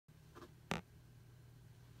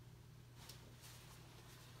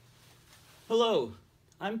Hello,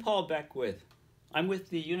 I'm Paul Beckwith. I'm with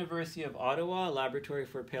the University of Ottawa, Laboratory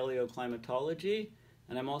for Paleoclimatology,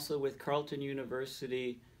 and I'm also with Carleton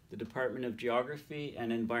University, the Department of Geography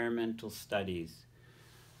and Environmental Studies.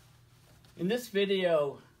 In this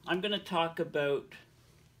video, I'm going to talk about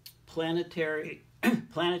planetary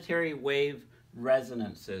wave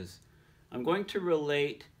resonances. I'm going to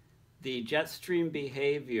relate the jet stream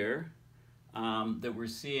behavior that we're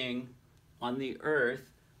seeing on the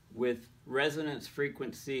Earth with resonance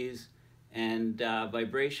frequencies and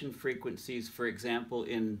vibration frequencies, for example,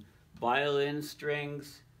 in violin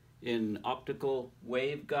strings, in optical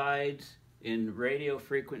waveguides, in radio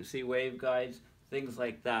frequency waveguides, things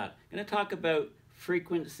like that. I'm going to talk about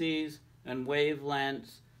frequencies and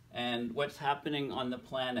wavelengths and what's happening on the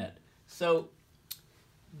planet. So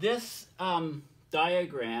this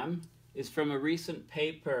diagram is from a recent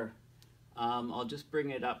paper. I'll just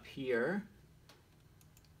bring it up here.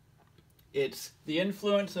 It's the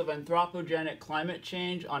influence of anthropogenic climate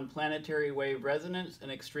change on planetary wave resonance and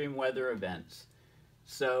extreme weather events.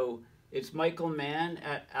 So it's Michael Mann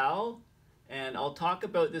et al. And I'll talk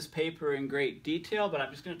about this paper in great detail, but I'm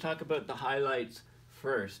just going to talk about the highlights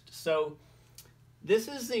first. So this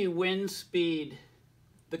is the wind speed.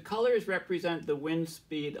 The colors represent the wind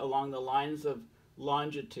speed along the lines of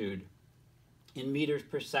longitude in meters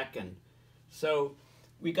per second. So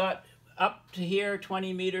we got up to here,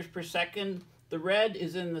 20 meters per second. The red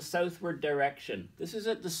is in the southward direction. This is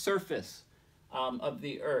at the surface of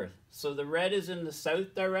the Earth. So the red is in the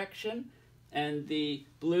south direction, and the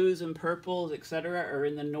blues and purples, etc., are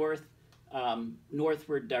in the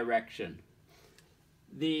northward direction.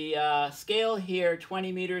 The scale here,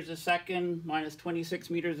 20 meters a second minus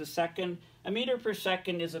 26 meters a second. A meter per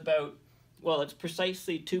second is about, well, it's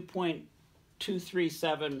precisely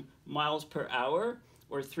 2.237 miles per hour,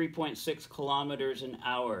 or 3.6 kilometers an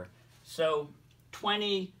hour. So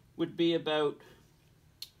 20 would be about,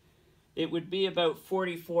 it would be about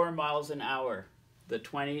 44 miles an hour, the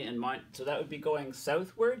 20, and so that would be going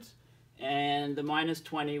southwards, and the minus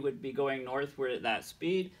 20 would be going northward at that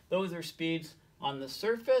speed. Those are speeds on the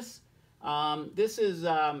surface. This is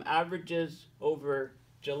averages over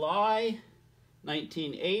July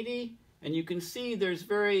 1980, and you can see there's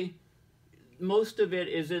most of it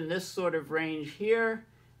is in this sort of range here,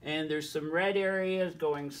 and there's some red areas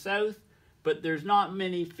going south, but there's not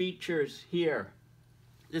many features here.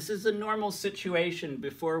 This is a normal situation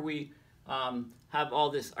before we have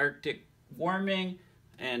all this Arctic warming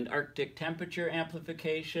and Arctic temperature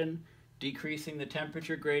amplification, decreasing the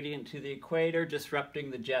temperature gradient to the equator,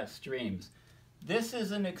 disrupting the jet streams. This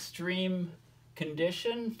is an extreme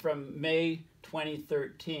condition from May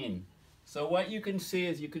 2013. So what you can see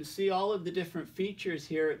is you can see all of the different features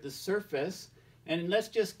here at the surface, and let's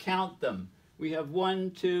just count them. We have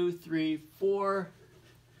 1, 2, 3, 4,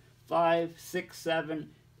 5, 6, 7,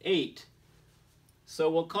 8. So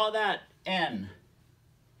we'll call that n.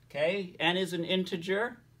 Okay, n is an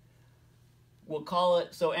integer. We'll call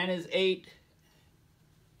it, so n is 8.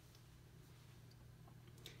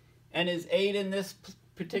 N is 8 in this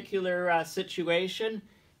particular situation.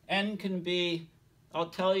 N can be, I'll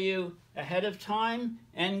tell you ahead of time,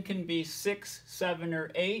 n can be 6, 7,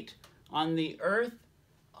 or 8 on the Earth.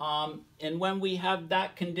 And when we have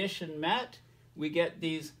that condition met, we get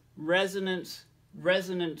these resonances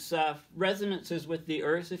with the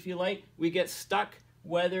Earth, if you like. We get stuck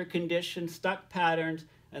weather conditions, stuck patterns,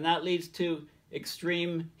 and that leads to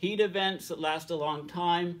extreme heat events that last a long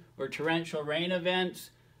time, or torrential rain events,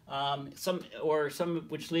 some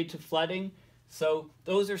which lead to flooding. So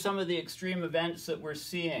those are some of the extreme events that we're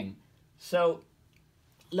seeing. So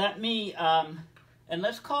let's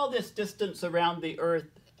call this distance around the Earth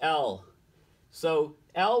L. So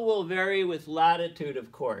L will vary with latitude,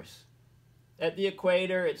 of course. At the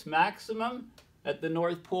equator, it's maximum. At the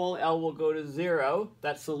North Pole, L will go to 0.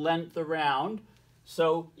 That's the length around.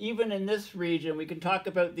 So even in this region, we can talk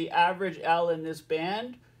about the average L in this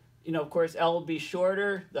band. You know, of course, L will be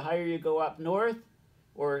shorter the higher you go up north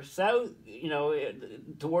or south, you know,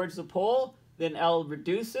 towards the pole, then L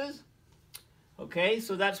reduces. Okay,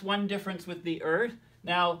 so that's one difference with the Earth.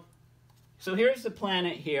 Now, so here's the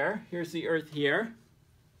planet here. Here's the Earth here.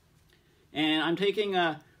 And I'm taking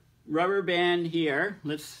a rubber band here.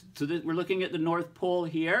 We're looking at the North Pole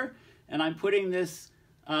here. And I'm putting this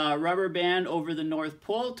rubber band over the North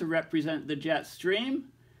Pole to represent the jet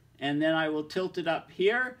stream. And then I will tilt it up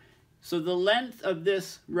here. So the length of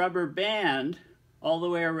this rubber band all the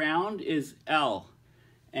way around is L.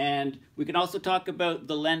 And we can also talk about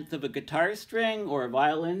the length of a guitar string or a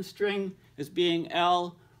violin string as being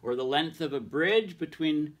L, or the length of a bridge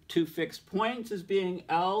between two fixed points as being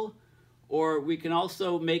L, or we can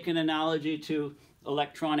also make an analogy to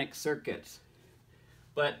electronic circuits.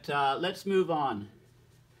 But let's move on.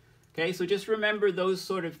 Okay, so just remember those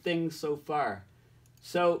sort of things so far.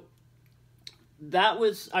 So I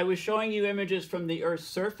was showing you images from the Earth's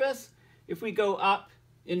surface. If we go up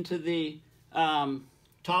into the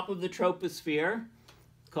top of the troposphere,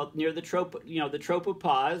 called near the the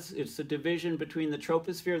tropopause, it's the division between the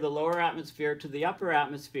troposphere, the lower atmosphere, to the upper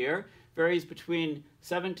atmosphere, varies between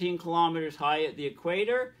 17 kilometers high at the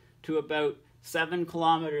equator to about 7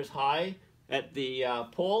 kilometers high at the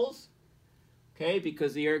poles. Okay,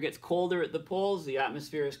 because the air gets colder at the poles, the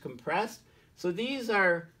atmosphere is compressed. So these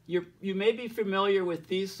are, you may be familiar with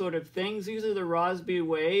these sort of things. These are the Rossby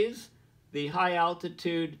waves, the high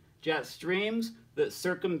altitude jet streams that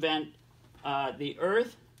circumvent the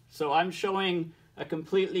Earth. So I'm showing a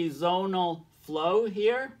completely zonal flow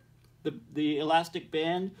here. The elastic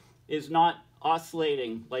band is not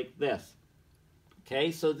oscillating like this.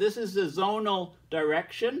 Okay, so this is the zonal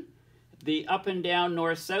direction. The up and down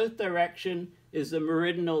north-south direction is the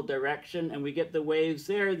meridional direction, and we get the waves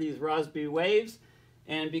there, these Rossby waves.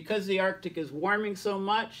 And because the Arctic is warming so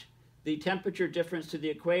much, the temperature difference to the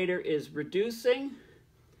equator is reducing.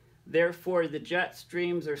 Therefore, the jet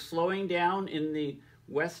streams are slowing down in the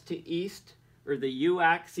west to east, or the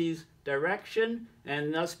U-axis direction,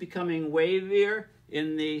 and thus becoming wavier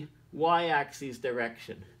in the Y-axis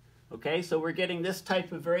direction. Okay, so we're getting this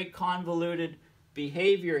type of very convoluted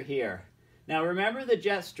behavior here. Now remember, the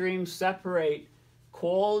jet streams separate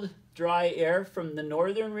cold, dry air from the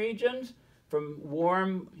northern regions, from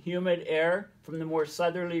warm, humid air from the more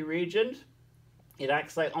southerly regions. It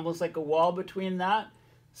acts like almost like a wall between that.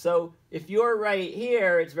 So if you're right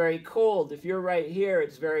here, it's very cold. If you're right here,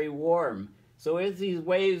 it's very warm. So as these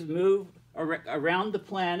waves move around the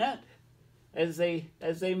planet, as they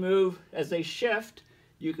shift,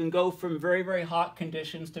 you can go from very, very hot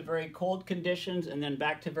conditions to very cold conditions, and then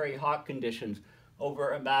back to very hot conditions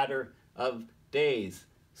over a matter of days.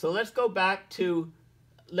 So let's go back to,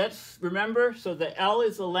 let's remember, so the L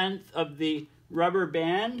is the length of the rubber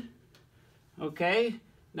band. Okay,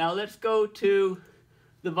 now let's go to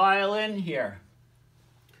the violin here.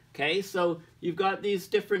 Okay, so you've got these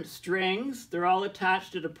different strings. They're all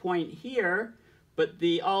attached at a point here, but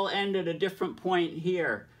they all end at a different point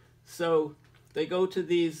here. So they go to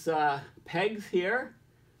these pegs here.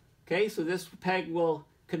 Okay, so this peg will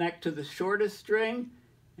connect to the shortest string,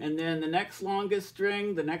 and then the next longest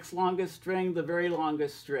string, the next longest string, the very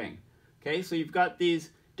longest string. Okay, so you've got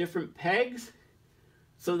these different pegs.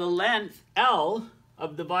 So the length, L,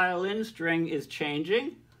 of the violin string is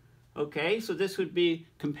changing. Okay, so this would be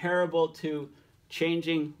comparable to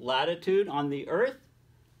changing latitude on the Earth.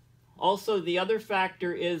 Also, the other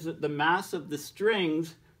factor is that the mass of the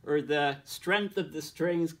strings, or the strength of the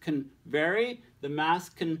strings, can vary. The mass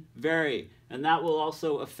can vary, and that will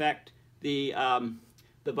also affect the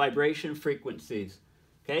vibration frequencies.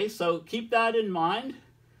 Okay, so keep that in mind.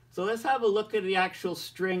 So let's have a look at the actual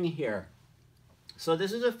string here. So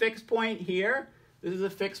this is a fixed point here. This is a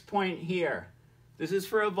fixed point here. This is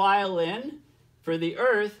for a violin. For the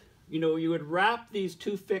Earth, you know, you would wrap these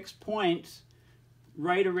two fixed points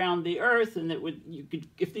right around the Earth, and it would, you could,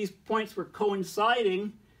 if these points were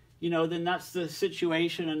coinciding, you know, then that's the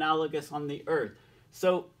situation analogous on the Earth.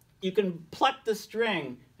 So you can pluck the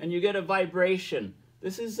string and you get a vibration.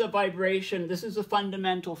 This is a vibration, this is a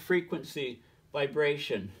fundamental frequency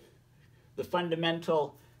vibration, the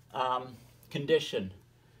fundamental condition.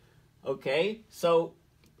 Okay, so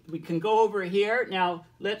we can go over here. Now,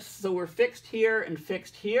 so we're fixed here and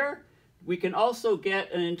fixed here. We can also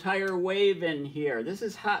get an entire wave in here. This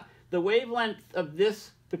is how the wavelength of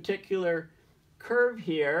this particular curve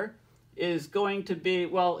here is going to be,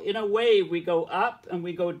 well, in a wave we go up and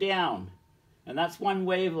we go down, and that's one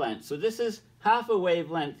wavelength. So this is half a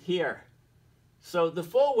wavelength here. So the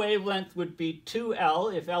full wavelength would be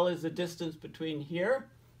 2L, if L is the distance between here.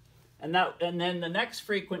 And then the next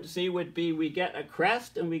frequency would be, we get a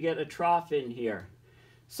crest and we get a trough in here.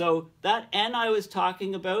 So that N I was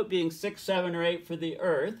talking about being 6, 7, or 8 for the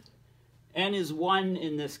Earth, N is 1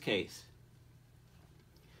 in this case.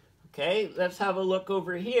 Okay, let's have a look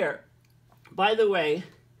over here. By the way,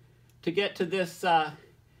 to get to this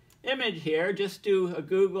image here, just do a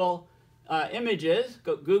Google Images,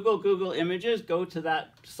 Google Images, go to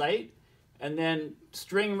that site, and then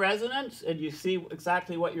string resonance, and you see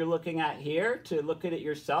exactly what you're looking at here to look at it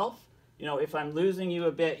yourself. You know, if I'm losing you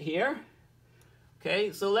a bit here.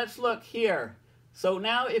 Okay, so let's look here. So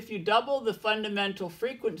now if you double the fundamental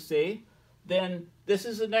frequency, then this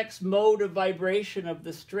is the next mode of vibration of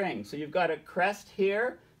the string. So you've got a crest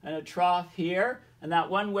here and a trough here, and that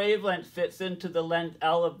one wavelength fits into the length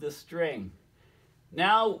L of the string.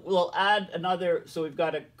 Now we'll add another, so we've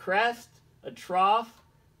got a crest, a trough,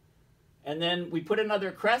 and then we put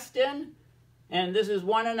another crest in, and this is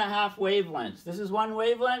 1.5 wavelengths. This is 1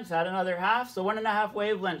 wavelength, add another half, so 1.5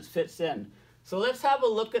 wavelengths fits in. So let's have a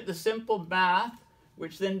look at the simple math,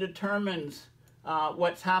 which then determines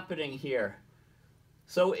what's happening here.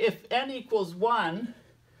 So if n equals 1,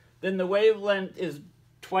 then the wavelength is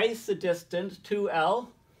twice the distance, 2L,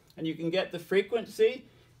 and you can get the frequency.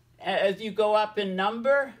 As you go up in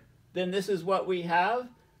number, then this is what we have.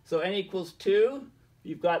 So n equals 2,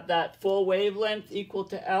 you've got that full wavelength equal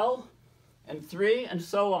to L, and 3, and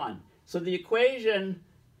so on. So the equation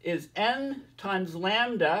is n times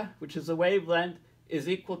lambda, which is the wavelength, is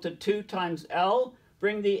equal to 2 times L.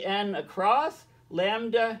 Bring the n across.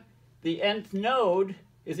 Lambda, the nth node,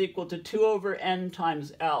 is equal to 2 over n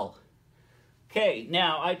times L. Okay,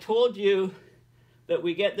 now I told you that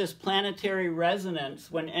we get this planetary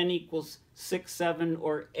resonance when n equals 6, 7,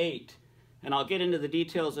 or 8. And I'll get into the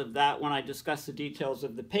details of that when I discuss the details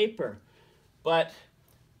of the paper. But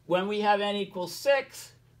when we have n equals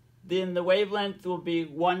 6, then the wavelength will be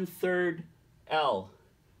 1/3 L.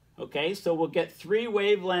 Okay, so we'll get 3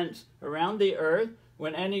 wavelengths around the Earth.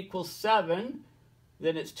 When n equals 7,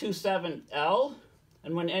 then it's 2/7 L.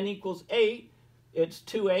 And when n equals 8, it's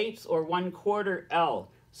 2/8 or 1/4 L.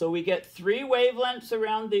 So we get 3 wavelengths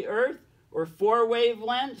around the Earth, or 4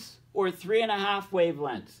 wavelengths, or 3.5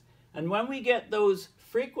 wavelengths. And when we get those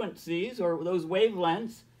frequencies, or those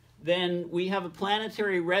wavelengths, then we have a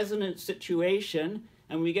planetary resonance situation,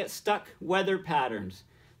 and we get stuck weather patterns.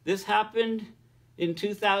 This happened in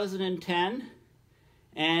 2010,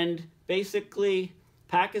 and basically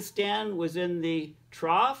Pakistan was in the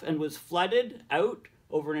trough and was flooded out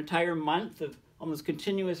over an entire month of almost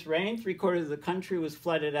continuous rain. 3/4 of the country was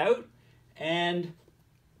flooded out, and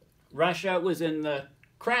Russia was in the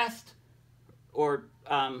crest, or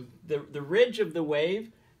the ridge of the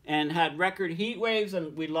wave, and had record heat waves,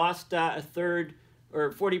 and we lost 1/3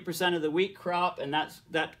 or 40% of the wheat crop, and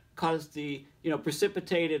that caused the,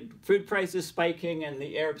 precipitated food prices spiking and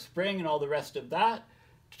the Arab Spring and all the rest of that.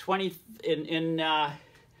 In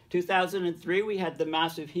 2003, we had the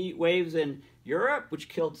massive heat waves in Europe, which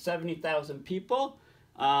killed 70,000 people.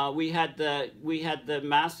 We had the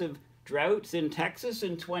massive droughts in Texas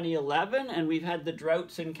in 2011, and we've had the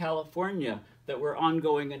droughts in California that were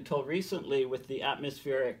ongoing until recently with the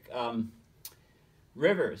atmospheric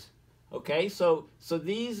rivers. Okay, so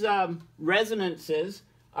these resonances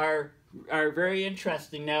are very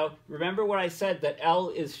interesting. Now, remember what I said, that L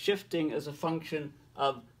is shifting as a function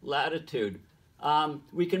of latitude.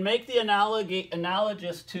 We can make the analogy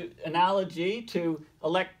to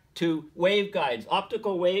waveguides,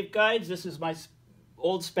 optical waveguides. This is my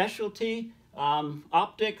old specialty,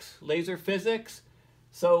 optics, laser physics.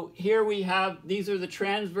 So here we have, these are the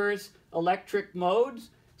transverse electric modes.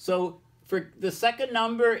 So for the second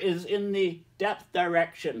number is in the depth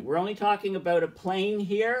direction. We're only talking about a plane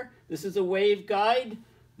here. This is a waveguide.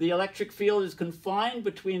 The electric field is confined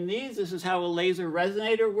between these. This is how a laser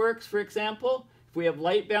resonator works, for example, if we have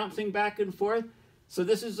light bouncing back and forth. So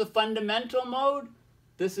this is the fundamental mode.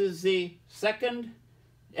 This is the second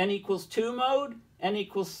n equals 2 mode, n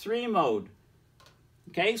equals 3 mode.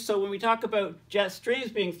 Okay, so when we talk about jet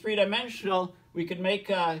streams being three-dimensional, we could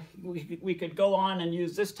make we could go on and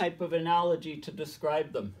use this type of analogy to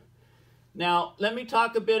describe them. Now, let me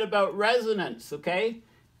talk a bit about resonance. Okay,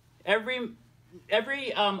 every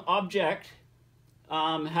object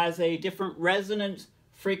has a different resonance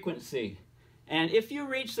frequency, and if you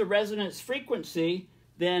reach the resonance frequency,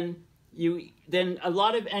 then a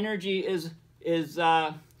lot of energy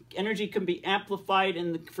energy can be amplified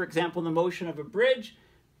in, for example, the motion of a bridge.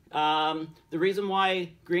 The reason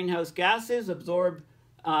why greenhouse gases absorb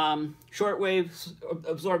long-wave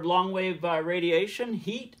radiation,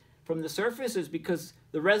 heat from the surface, is because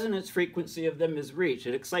the resonance frequency of them is reached.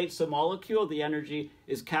 It excites the molecule, the energy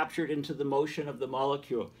is captured into the motion of the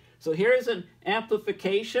molecule. So here is an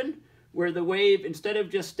amplification where the wave, instead of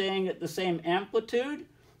just staying at the same amplitude,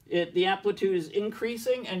 the amplitude is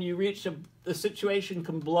increasing, and you reach the situation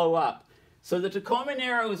can blow up. So the Tacoma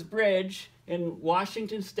Narrows Bridge in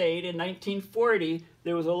Washington State in 1940,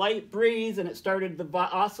 there was a light breeze, and it started the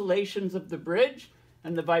oscillations of the bridge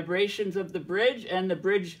and the vibrations of the bridge, and the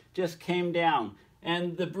bridge just came down.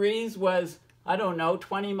 And the breeze was, I don't know,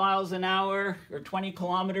 20 miles an hour or 20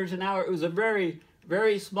 kilometers an hour. It was a very,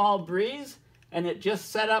 very small breeze, and it just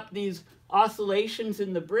set up these oscillations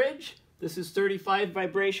in the bridge. This is 35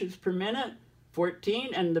 vibrations per minute,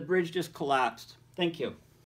 14, and the bridge just collapsed. Thank you.